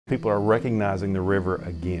people are recognizing the river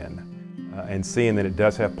again and seeing that it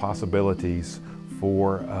does have possibilities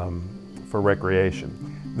for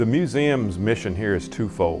recreation. The museum's mission here is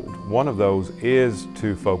twofold. One of those is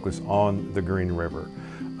to focus on the Green River.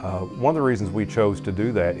 One of the reasons we chose to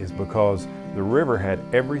do that is because the river had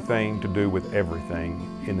everything to do with everything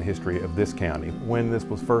in the history of this county. When this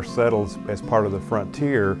was first settled as part of the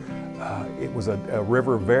frontier, it was a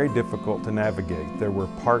river very difficult to navigate. There were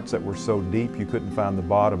parts that were so deep you couldn't find the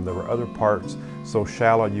bottom. There were other parts so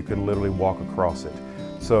shallow you could literally walk across it.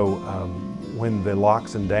 So when the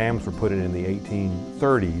locks and dams were put in the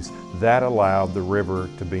 1830s, that allowed the river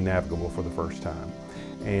to be navigable for the first time.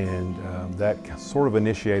 And that sort of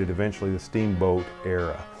initiated eventually the steamboat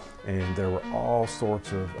era. And there were all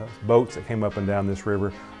sorts of boats that came up and down this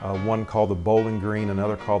river. One called the Bowling Green,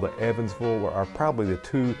 another called the Evansville, are probably the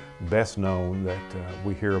two best known that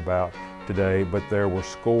we hear about today, but there were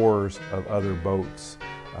scores of other boats.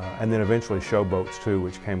 And then eventually showboats too,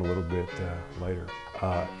 which came a little bit later.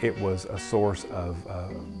 It was a source of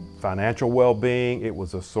financial well-being, it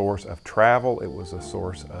was a source of travel, it was a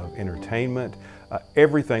source of entertainment.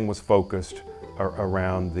 Everything was focused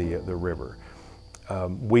around the river.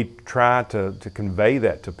 We try to convey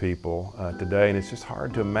that to people today, and it's just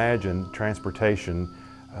hard to imagine transportation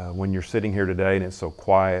when you're sitting here today and it's so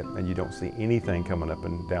quiet and you don't see anything coming up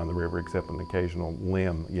and down the river except an occasional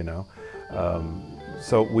limb, you know.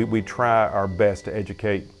 So we try our best to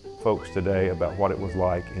educate folks today about what it was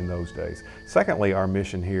like in those days. Secondly, our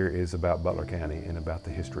mission here is about Butler County and about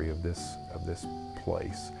the history of this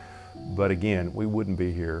place. But again, we wouldn't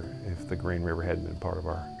be here if the Green River hadn't been part of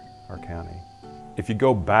our county. If you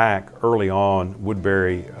go back early on,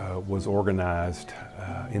 Woodbury was organized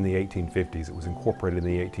in the 1850s. It was incorporated in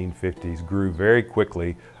the 1850s, grew very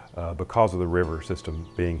quickly because of the river system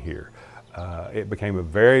being here. It became a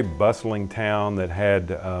very bustling town that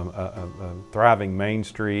had a thriving Main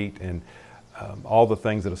Street and all the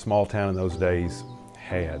things that a small town in those days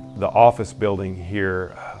had. The office building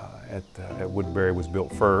here at Woodbury was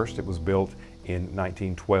built first. It was built in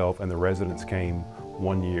 1912 and the residents came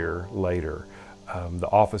 1 year later. The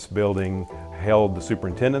office building held the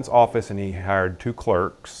superintendent's office and he hired 2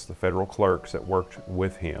 clerks, the federal clerks that worked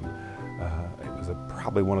with him. It was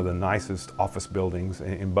probably one of the nicest office buildings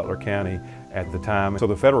in Butler County at the time. So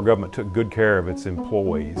the federal government took good care of its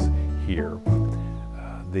employees here.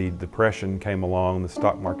 The Depression came along, the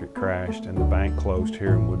stock market crashed, and the bank closed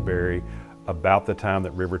here in Woodbury about the time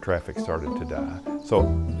that river traffic started to die. So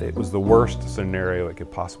it was the worst scenario it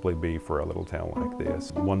could possibly be for a little town like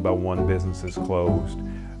this. One by one businesses closed.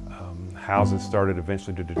 Houses started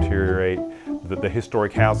eventually to deteriorate. The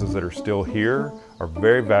historic houses that are still here are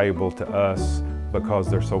very valuable to us because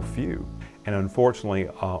they're so few. And unfortunately,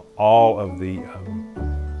 all of the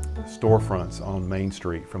storefronts on Main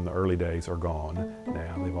Street from the early days are gone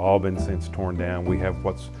now. They've all been since torn down. We have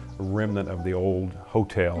what's a remnant of the old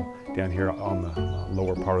hotel down here on the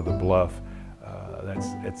lower part of the bluff.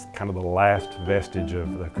 It's kind of the last vestige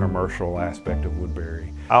of the commercial aspect of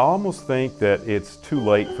Woodbury. I almost think that it's too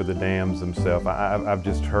late for the dams themselves. I've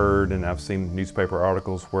just heard and I've seen newspaper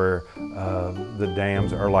articles where the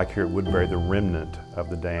dams are like here at Woodbury, the remnant of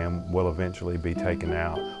the dam will eventually be taken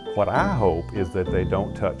out. What I hope is that they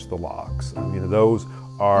don't touch the locks. I mean, those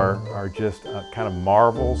are just kind of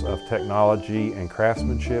marvels of technology and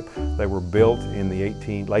craftsmanship. They were built in the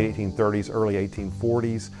late 1830s, early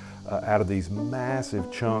 1840s. Out of these massive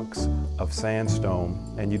chunks of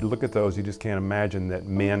sandstone, and you look at those, you just can't imagine that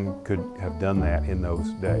men could have done that in those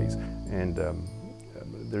days. And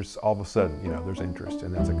there's all of a sudden, you know, there's interest,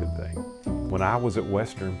 and that's a good thing. When I was at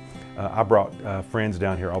Western, I brought friends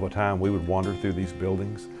down here all the time. We would wander through these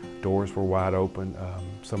buildings. Doors were wide open.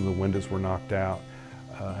 Some of the windows were knocked out,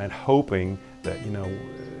 and hoping that, you know,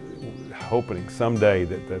 hoping someday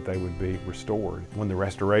that they would be restored. When the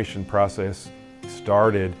restoration process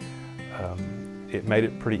started, it made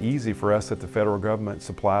it pretty easy for us that the federal government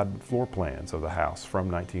supplied floor plans of the house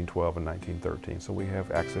from 1912 and 1913. So we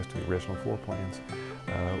have access to the original floor plans.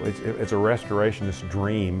 It's a restorationist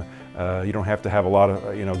dream. You don't have to have a lot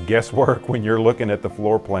of guesswork when you're looking at the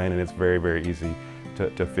floor plan, and it's very, very easy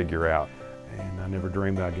to figure out. And I never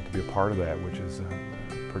dreamed that I'd get to be a part of that, which is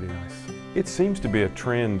pretty nice. It seems to be a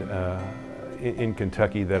trend in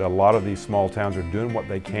Kentucky that a lot of these small towns are doing what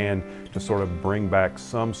they can to sort of bring back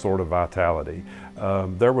some sort of vitality.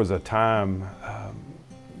 There was a time,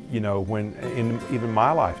 when in even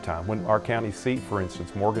my lifetime, when our county seat, for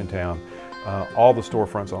instance, Morgantown, all the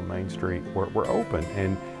storefronts on Main Street were open,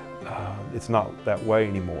 and it's not that way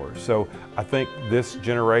anymore. So I think this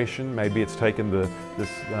generation, maybe it's taken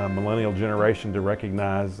this millennial generation to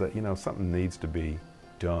recognize that something needs to be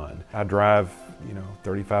done. I drive,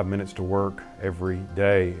 35 minutes to work every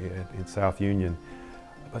day in South Union,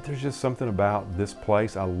 but there's just something about this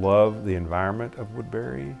place. I love the environment of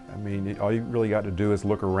Woodbury. I mean, all you really got to do is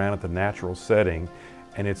look around at the natural setting,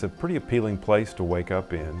 and it's a pretty appealing place to wake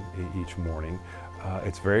up in each morning.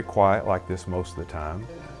 It's very quiet like this most of the time.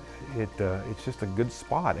 It's just a good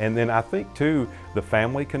spot. And then I think too, the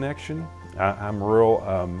family connection. I'm real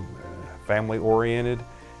family oriented,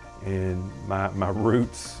 and my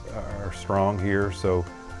roots are strong here, so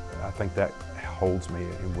I think that holds me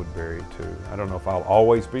in Woodbury too. I don't know if I'll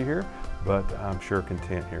always be here, but I'm sure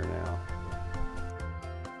content here now.